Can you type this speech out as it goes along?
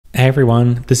Hey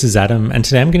everyone, this is Adam, and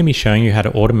today I'm going to be showing you how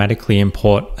to automatically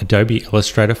import Adobe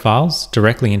Illustrator files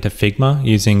directly into Figma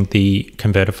using the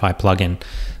Convertify plugin.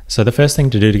 So the first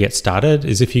thing to do to get started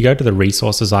is if you go to the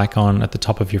resources icon at the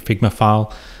top of your Figma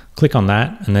file, click on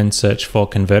that and then search for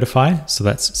Convertify. So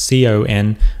that's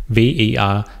Convertify.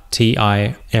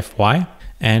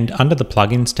 And under the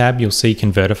plugins tab, you'll see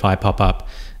Convertify pop up.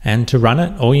 And to run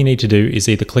it, all you need to do is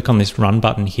either click on this run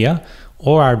button here,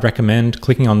 or I'd recommend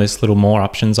clicking on this little more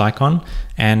options icon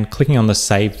and clicking on the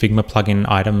save Figma plugin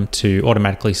item to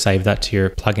automatically save that to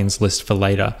your plugins list for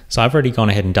later. So I've already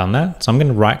gone ahead and done that. So I'm going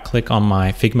to right click on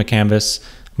my Figma canvas.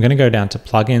 I'm going to go down to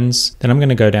plugins, then I'm going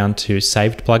to go down to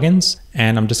saved plugins,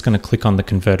 and I'm just going to click on the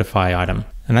Convertify item.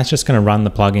 And that's just going to run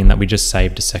the plugin that we just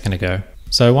saved a second ago.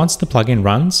 So once the plugin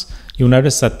runs, you'll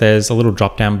notice that there's a little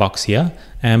drop-down box here,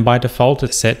 and by default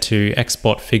it's set to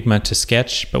export Figma to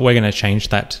Sketch, but we're going to change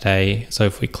that today. So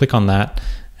if we click on that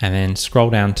and then scroll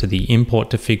down to the import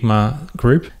to Figma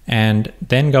group, and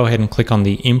then go ahead and click on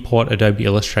the import Adobe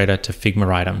Illustrator to Figma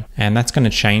item, and that's going to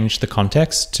change the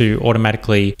context to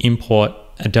automatically import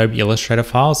Adobe Illustrator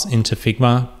files into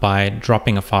Figma by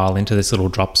dropping a file into this little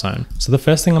drop zone. So the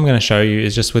first thing I'm going to show you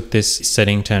is just with this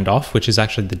setting turned off, which is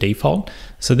actually the default.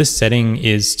 So this setting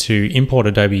is to import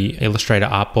Adobe Illustrator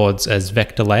artboards as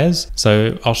vector layers.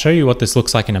 So I'll show you what this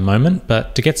looks like in a moment,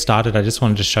 but to get started, I just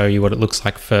wanted to show you what it looks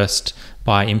like first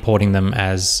by importing them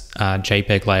as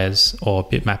JPEG layers or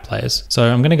bitmap layers.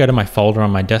 So I'm going to go to my folder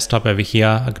on my desktop over here.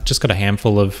 I've just got a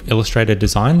handful of Illustrator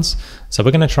designs. So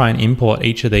we're going to try and import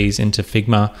each of these into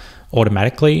Figma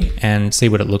automatically and see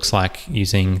what it looks like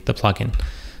using the plugin.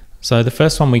 So the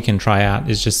first one we can try out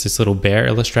is just this little bear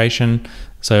illustration.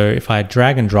 So if I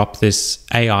drag and drop this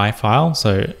AI file,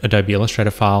 so Adobe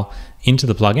Illustrator file, into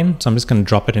the plugin, so I'm just going to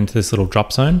drop it into this little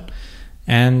drop zone.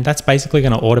 And that's basically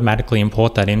going to automatically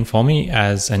import that in for me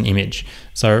as an image.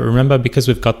 So remember, because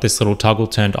we've got this little toggle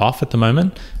turned off at the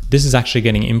moment, this is actually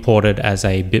getting imported as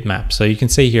a bitmap. So you can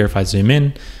see here, if I zoom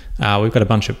in, we've got a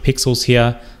bunch of pixels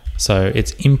here. So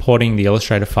it's importing the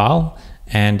Illustrator file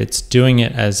and it's doing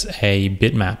it as a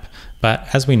bitmap. But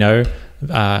as we know,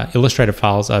 Illustrator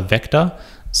files are vector,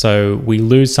 so we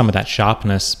lose some of that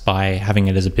sharpness by having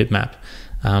it as a bitmap.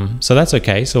 So that's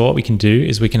okay. So what we can do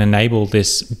is we can enable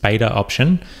this beta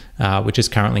option, which is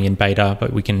currently in beta,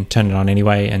 but we can turn it on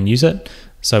anyway and use it.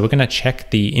 So we're going to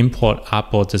check the import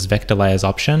artboards as vector layers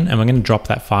option, and we're going to drop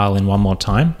that file in one more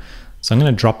time. So I'm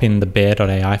going to drop in the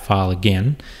bear.ai file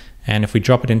again. And if we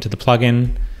drop it into the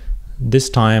plugin,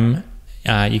 this time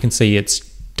you can see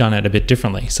it's done it a bit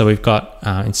differently. So we've got,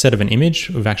 instead of an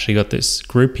image, we've actually got this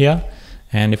group here.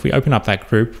 And if we open up that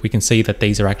group, we can see that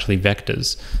these are actually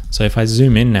vectors. So if I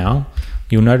zoom in now,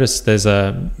 you'll notice there's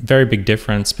a very big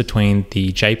difference between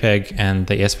the JPEG and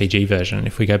the SVG version.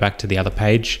 If we go back to the other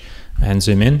page and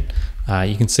zoom in,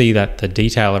 you can see that the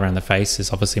detail around the face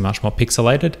is obviously much more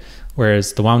pixelated,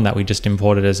 whereas the one that we just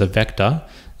imported as a vector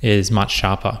is much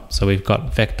sharper. So we've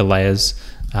got vector layers,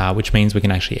 which means we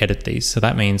can actually edit these. So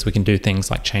that means we can do things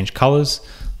like change colors.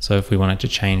 So if we wanted to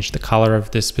change the color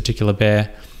of this particular bear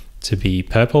to be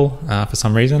purple for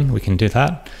some reason, we can do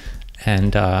that.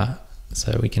 And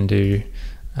so we can do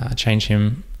change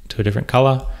him to a different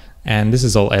color, and this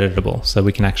is all editable. So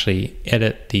we can actually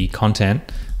edit the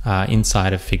content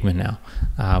inside of Figma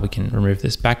now. We can remove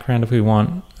this background if we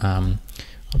want.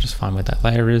 I'll just find where that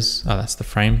layer is. Oh, that's the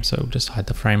frame. So we'll just hide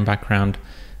the frame background.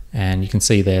 And you can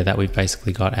see there that we've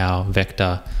basically got our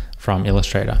vector from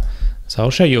Illustrator. So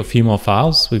I'll show you a few more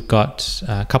files. We've got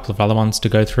a couple of other ones to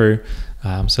go through.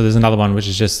 So there's another one which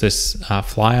is just this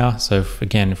flyer. So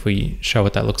if we show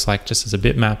what that looks like just as a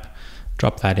bitmap,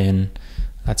 drop that in,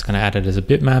 that's going to add it as a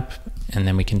bitmap, and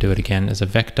then we can do it again as a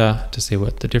vector to see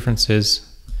what the difference is.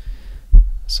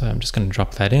 So I'm just going to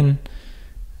drop that in,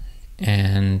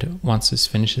 and once this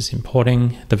finishes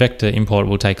importing, the vector import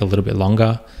will take a little bit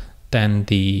longer than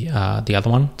the other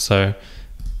one. So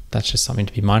that's just something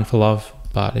to be mindful of,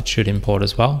 but it should import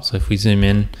as well. So if we zoom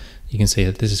in, you can see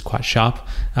that this is quite sharp.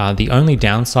 The only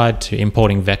downside to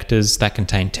importing vectors that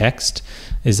contain text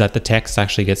is that the text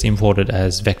actually gets imported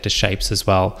as vector shapes as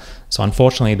well. So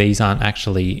unfortunately, these aren't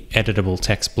actually editable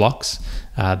text blocks.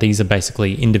 These are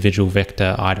basically individual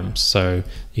vector items. So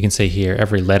you can see here,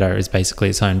 every letter is basically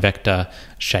its own vector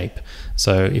shape.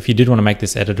 So if you did want to make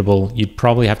this editable, you'd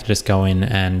probably have to just go in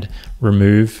and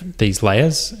remove these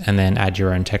layers and then add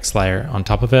your own text layer on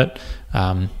top of it.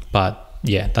 But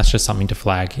yeah, that's just something to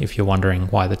flag if you're wondering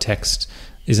why the text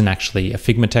isn't actually a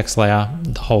Figma text layer.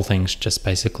 The whole thing's just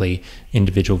basically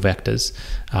individual vectors.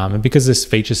 And because this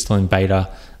feature's still in beta,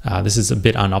 this is a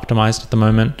bit unoptimized at the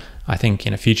moment. I think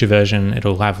in a future version,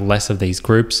 it'll have less of these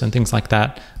groups and things like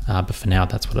that. But for now,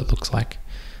 that's what it looks like.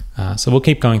 So we'll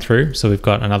keep going through. So we've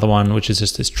got another one, which is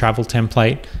just this travel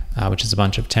template, which is a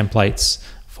bunch of templates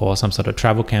for some sort of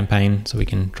travel campaign. So we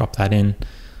can drop that in,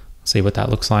 see what that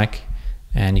looks like.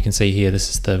 And you can see here, this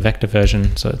is the vector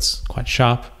version, so it's quite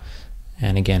sharp.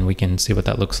 And again, we can see what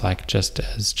that looks like just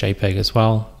as JPEG as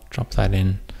well. Drop that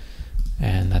in,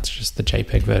 and that's just the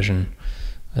JPEG version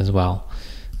as well.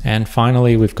 And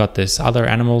finally, we've got this other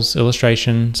animals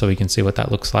illustration, so we can see what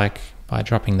that looks like by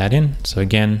dropping that in. So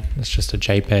again, it's just a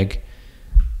JPEG,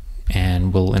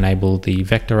 and we'll enable the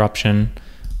vector option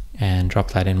and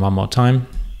drop that in one more time.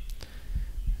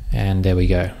 And there we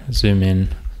go. Zoom in,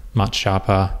 much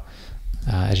sharper,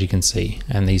 as you can see.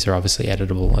 And these are obviously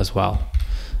editable as well.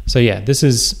 So yeah, this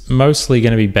is mostly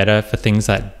going to be better for things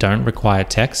that don't require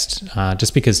text,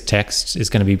 just because text is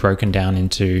going to be broken down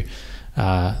into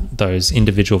those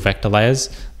individual vector layers.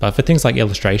 But for things like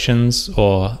illustrations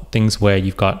or things where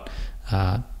you've got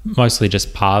mostly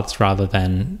just paths rather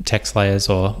than text layers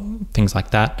or things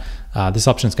like that, this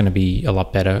option is going to be a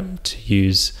lot better to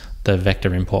use the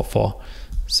vector import for.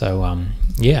 So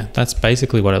yeah, that's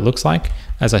basically what it looks like.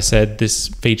 As I said, this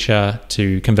feature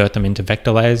to convert them into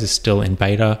vector layers is still in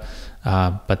beta,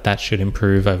 but that should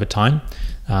improve over time.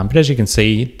 But as you can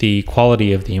see, the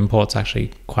quality of the import's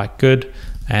actually quite good,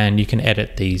 and you can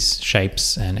edit these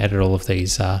shapes and edit all of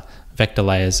these vector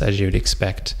layers as you would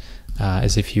expect,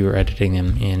 as if you were editing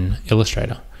them in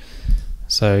Illustrator.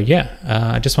 So yeah,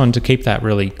 I just wanted to keep that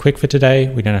really quick for today.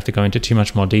 We don't have to go into too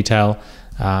much more detail.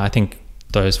 I think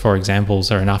those 4 examples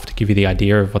are enough to give you the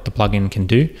idea of what the plugin can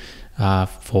do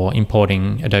for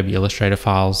importing Adobe Illustrator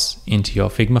files into your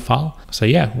Figma file. So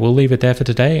yeah, we'll leave it there for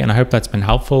today, and I hope that's been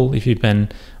helpful. If you've been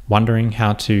wondering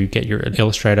how to get your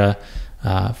Illustrator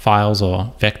files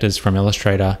or vectors from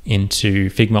Illustrator into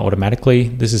Figma automatically,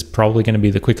 this is probably going to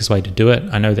be the quickest way to do it.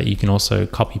 I know that you can also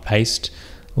copy paste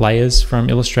layers from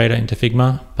Illustrator into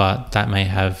Figma, but that may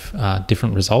have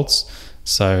different results.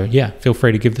 So yeah, feel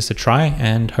free to give this a try,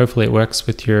 and hopefully it works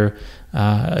with your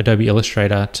Adobe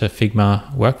Illustrator to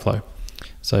Figma workflow.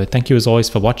 So thank you as always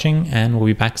for watching, and we'll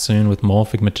be back soon with more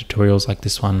Figma tutorials like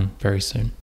this one very soon.